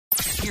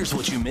Here's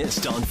what you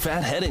missed on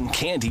Phathead and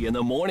Cande in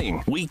the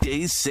morning.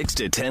 Weekdays 6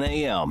 to 10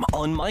 a.m.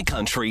 on My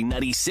Country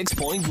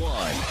 96.1.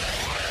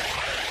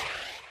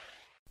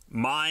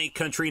 My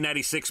Country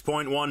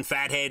 96.1,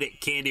 Phathead,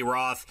 Cande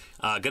Roth.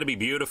 Going to be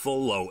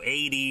beautiful, low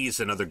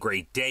 80s, another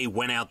great day.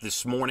 Went out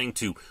this morning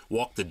to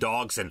walk the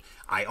dogs, and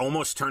I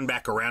almost turned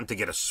back around to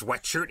get a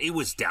sweatshirt. It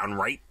was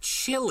downright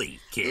chilly,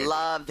 kid.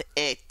 Love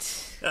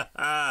it.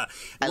 I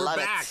love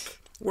back. It.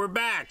 We're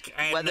back.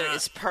 And, weather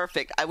is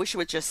perfect. I wish it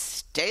would just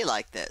stay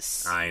like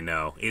this. I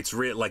know. It's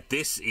real. Like,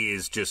 this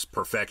is just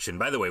perfection.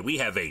 By the way, we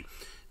have a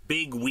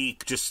big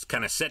week, just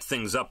kind of set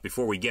things up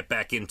before we get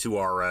back into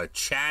our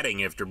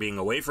chatting after being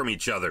away from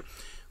each other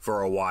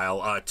for a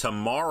while.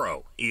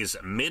 Tomorrow is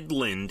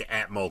Midland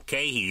at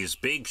Mulcahy's.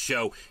 Big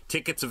show.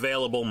 Tickets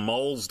available,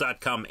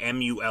 moles.com,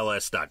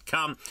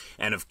 MULS.com.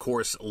 And, of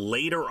course,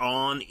 later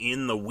on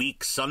in the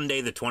week, Sunday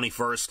the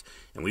 21st,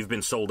 and we've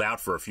been sold out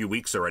for a few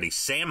weeks already,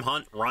 Sam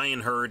Hunt, Ryan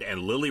Hurd,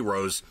 and Lily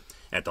Rose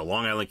at the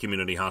Long Island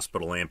Community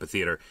Hospital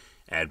Amphitheater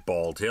at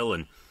Bald Hill.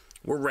 And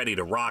we're ready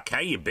to rock.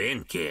 How you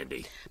been,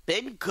 Cande?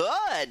 Been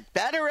good.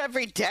 Better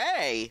every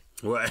day.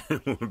 What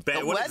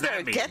the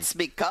weather gets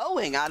me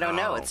going. I don't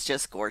know. It's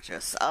just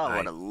gorgeous. Oh,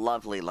 what a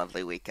lovely,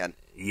 lovely weekend.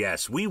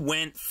 Yes, we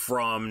went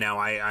from, now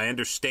I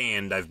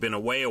understand I've been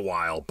away a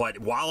while, but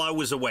while I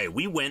was away,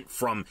 we went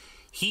from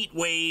heat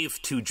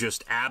wave to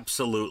just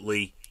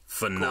absolutely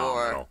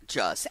phenomenal.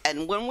 Gorgeous.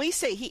 And when we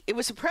say heat, it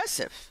was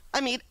oppressive.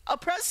 I mean,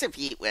 oppressive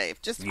heat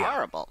wave. Just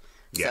horrible.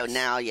 Yes. So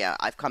now,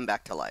 I've come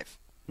back to life.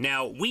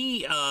 Now,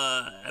 we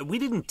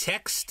didn't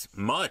text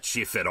much,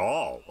 if at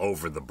all,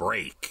 over the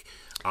break.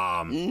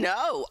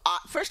 No.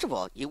 First of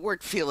all, you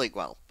weren't feeling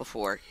well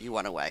before you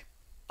went away.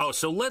 Oh,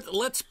 so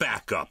let's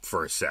back up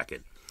for a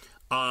second.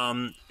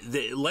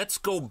 Let's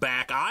go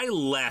back. I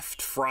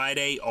left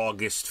Friday,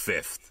 August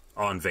 5th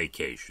on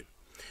vacation.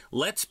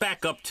 Let's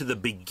back up to the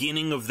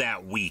beginning of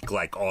that week,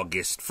 like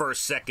August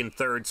 1st, 2nd,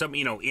 3rd,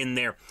 something, in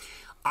there.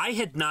 I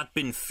had not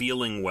been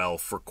feeling well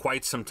for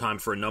quite some time,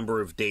 for a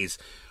number of days.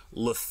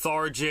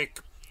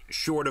 Lethargic,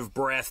 short of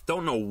breath,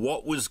 don't know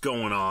what was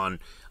going on,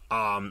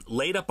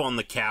 laid up on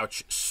the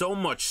couch, so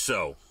much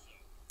so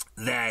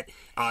that,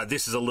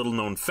 this is a little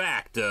known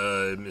fact,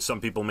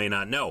 some people may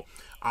not know,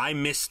 I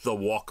missed the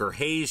Walker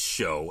Hayes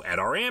show at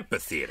our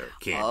amphitheater,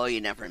 Cande. Oh, you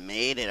never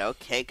made it,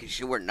 okay, because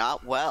you were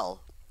not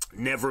well.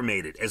 Never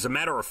made it. As a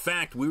matter of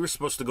fact, we were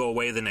supposed to go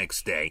away the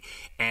next day,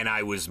 and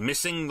I was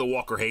missing the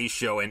Walker Hayes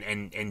show,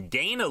 and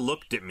Dana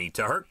looked at me,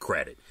 to her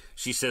credit,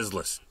 she says,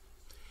 listen,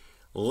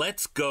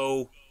 let's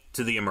go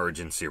to the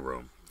emergency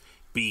room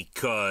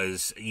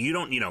because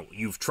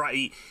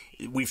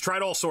we've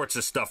tried all sorts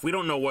of stuff. We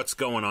don't know what's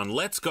going on.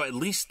 Let's go, at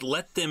least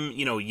let them,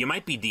 you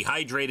might be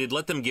dehydrated.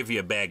 Let them give you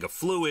a bag of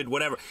fluid,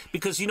 whatever.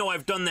 Because,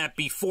 I've done that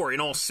before.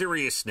 In all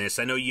seriousness,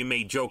 I know you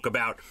may joke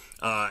about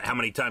how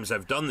many times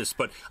I've done this,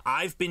 but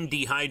I've been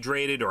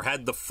dehydrated or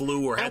had the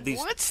flu or had these.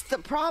 What's the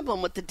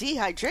problem with the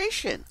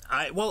dehydration?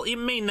 Well, it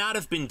may not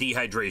have been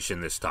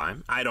dehydration this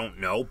time. I don't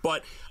know.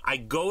 But I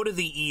go to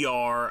the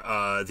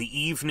ER the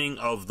evening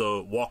of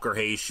the Walker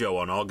Hayes show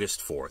on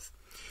August 4th.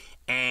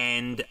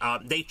 And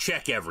they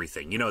check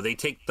everything. They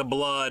take the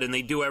blood and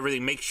they do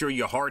everything, make sure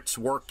your heart's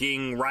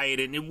working right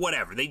and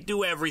whatever. They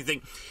do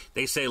everything.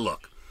 They say,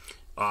 look,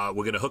 we're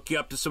going to hook you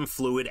up to some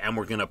fluid and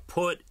we're going to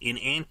put an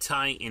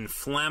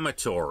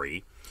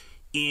anti-inflammatory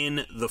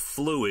in the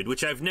fluid,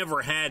 which I've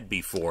never had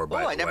before,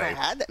 by the way. Oh, I never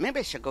had that. Maybe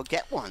I should go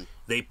get one.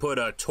 They put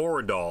a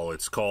Toradol,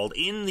 it's called,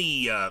 in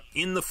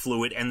the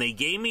fluid, and they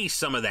gave me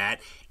some of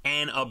that.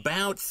 And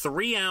about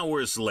 3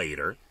 hours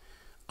later,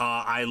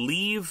 I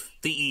leave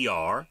the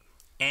ER.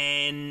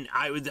 And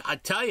I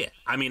tell you,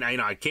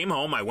 I came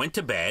home, I went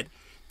to bed.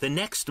 The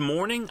next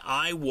morning,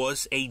 I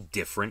was a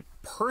different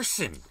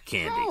person,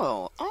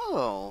 Cande.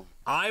 Oh.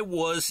 I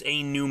was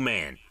a new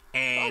man.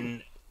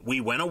 And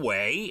we went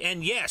away.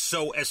 And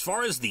so as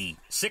far as the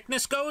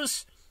sickness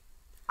goes,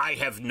 I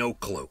have no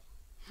clue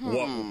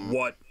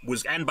what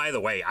was. And by the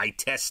way, I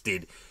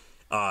tested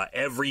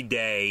every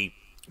day,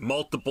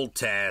 multiple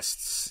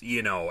tests,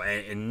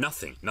 and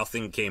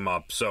nothing came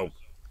up. So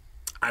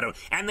I don't.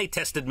 And they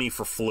tested me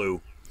for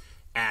flu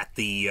at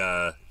the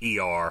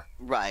ER.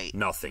 Right.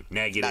 Nothing.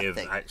 Negative.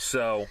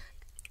 So,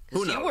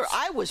 who knows?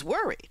 I was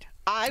worried.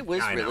 I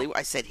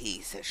said,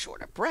 he's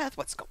short of breath.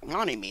 What's going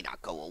on? He may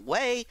not go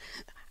away.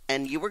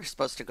 And you were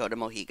supposed to go to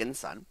Mohegan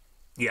Sun.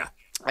 Yeah.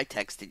 I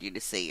texted you to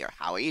see,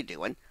 how are you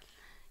doing?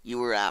 You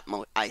were at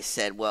I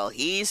said, well,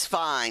 he's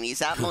fine.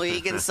 He's at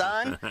Mohegan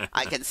Sun.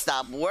 I can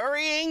stop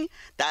worrying.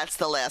 That's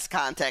the last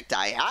contact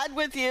I had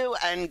with you,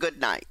 and good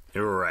night.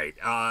 You're right.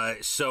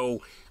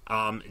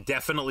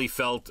 Definitely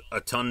felt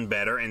a ton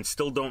better and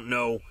still don't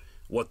know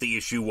what the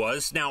issue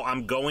was. Now,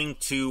 I'm going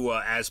to,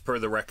 as per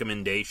the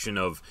recommendation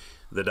of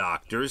the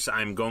doctors,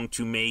 I'm going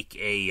to make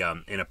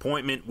an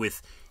appointment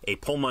with a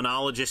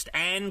pulmonologist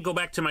and go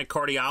back to my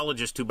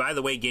cardiologist, who, by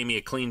the way, gave me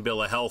a clean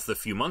bill of health a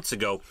few months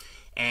ago.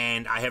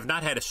 And I have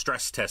not had a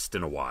stress test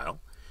in a while.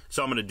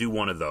 So I'm going to do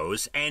one of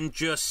those and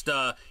just,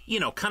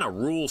 kind of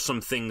rule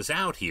some things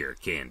out here,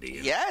 Cande.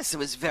 Yes, it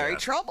was very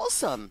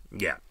troublesome.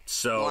 Yeah.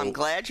 So Well, I'm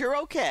glad you're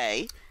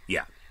okay.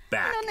 yeah,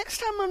 back. Next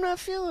time I'm not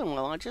feeling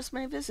well, I just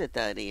may visit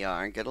that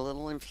ER and get a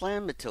little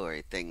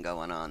inflammatory thing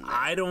going on there.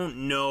 I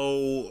don't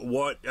know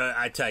what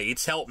I tell you.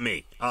 It's helped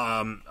me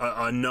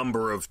a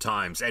number of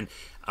times, and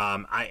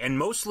and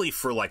mostly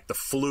for like the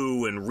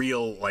flu and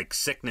real like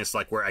sickness,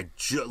 like where I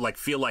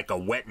feel like a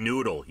wet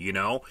noodle, you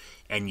know.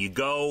 And you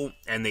go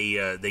and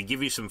they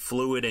give you some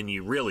fluid, and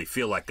you really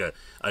feel like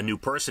a new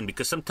person,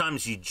 because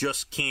sometimes you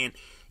just can't.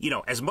 You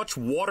know, as much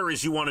water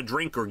as you want to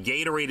drink or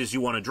Gatorade as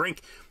you want to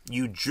drink,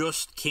 you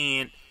just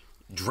can't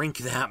drink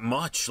that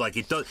much. Like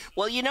it does.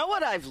 Well, you know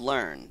what I've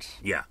learned?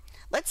 Yeah.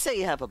 Let's say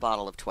you have a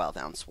bottle of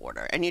 12-ounce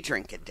water and you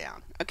drink it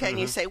down. Okay, and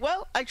you say,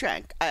 well, I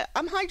drank.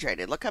 I'm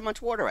hydrated. Look how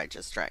much water I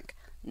just drank.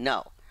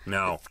 No.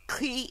 The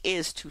key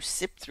is to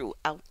sip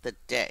throughout the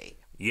day.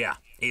 Yeah.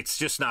 It's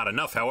just not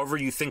enough. However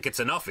you think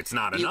it's enough, it's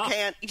not enough. You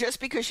can't, just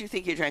because you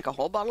think you drank a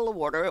whole bottle of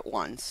water at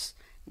once.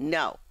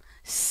 No.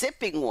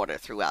 Sipping water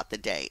throughout the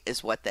day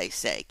is what they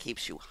say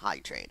keeps you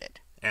hydrated.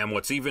 And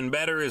what's even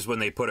better is when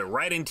they put it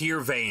right into your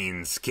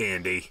veins,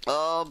 Candy.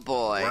 Oh,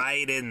 boy.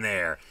 Right in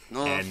there.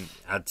 Oh. And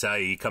I'll tell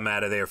you, you come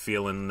out of there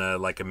feeling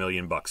like $1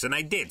 million. And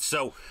I did.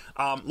 So,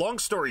 long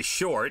story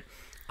short,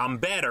 I'm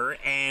better,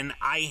 and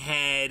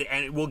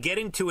and we'll get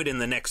into it in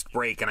the next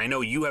break. And I know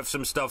you have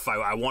some stuff.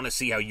 I want to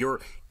see how your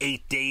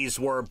 8 days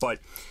were. But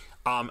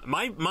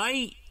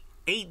my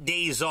 8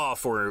 days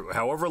off, or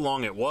however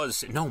long it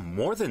was, no,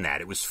 more than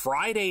that. It was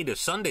Friday to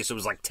Sunday, so it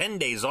was like 10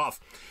 days off,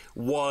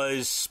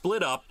 was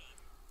split up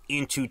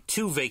into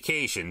 2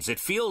 vacations. It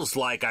feels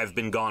like I've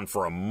been gone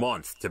for a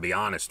month, to be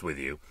honest with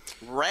you.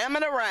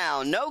 Ramming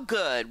around, no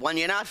good when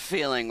you're not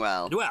feeling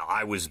well. Well,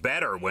 I was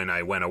better when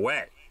I went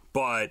away.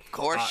 But of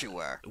course you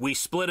were. We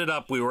split it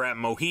up. We were at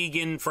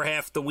Mohegan for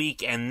half the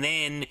week, and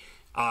then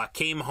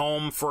came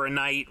home for a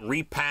night,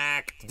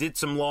 repacked, did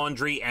some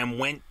laundry, and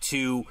went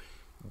to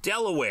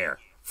Delaware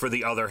for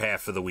the other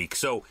half of the week.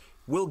 So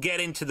we'll get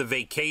into the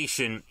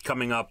vacation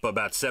coming up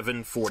about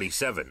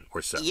 7:47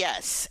 or so.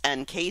 Yes,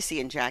 and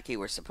Casey and Jackie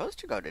were supposed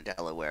to go to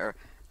Delaware.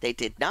 They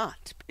did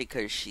not,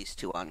 because she's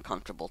too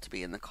uncomfortable to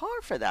be in the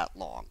car for that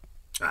long.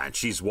 And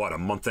she's, what, a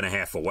month and a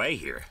half away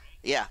here?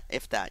 Yeah,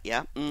 if that,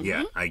 yeah. Mm-hmm.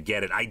 Yeah, I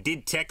get it. I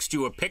did text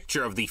you a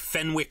picture of the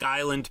Fenwick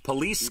Island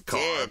police car.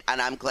 You did,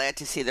 and I'm glad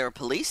to see there are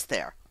police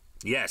there.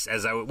 Yes,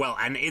 and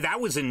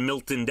that was in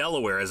Milton,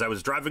 Delaware. As I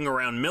was driving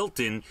around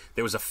Milton,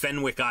 there was a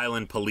Fenwick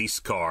Island police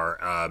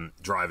car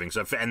driving.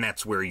 So, and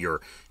that's where your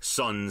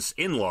son's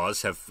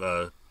in-laws have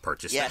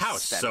purchased the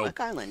house. Yes, Fenwick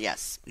Island,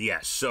 yes.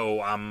 Yes,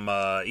 so I'm,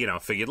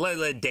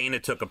 figured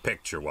Dana took a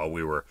picture while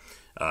we were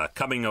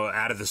coming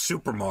out of the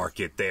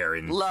supermarket there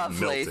in Lovely,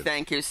 Milton.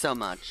 Thank you so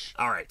much.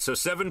 All right, so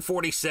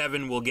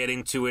 7:47, we'll get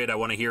into it. I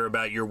want to hear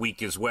about your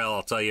week as well.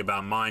 I'll tell you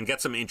about mine. Got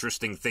some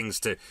interesting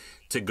things to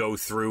go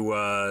through.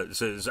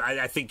 So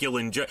I think you'll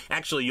enjoy.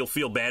 Actually, you'll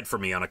feel bad for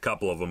me on a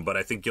couple of them, but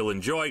I think you'll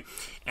enjoy.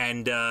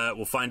 And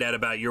we'll find out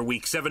about your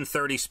week.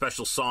 7:30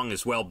 special song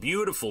as well.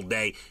 Beautiful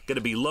day. Going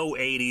to be low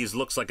 80s.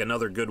 Looks like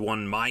another good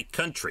one. My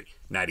Country,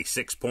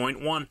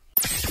 96.1.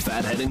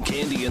 Phathead and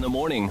Cande in the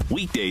morning,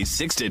 weekdays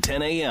 6 to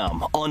 10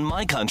 a.m. on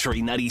My Country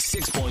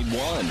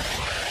 96.1.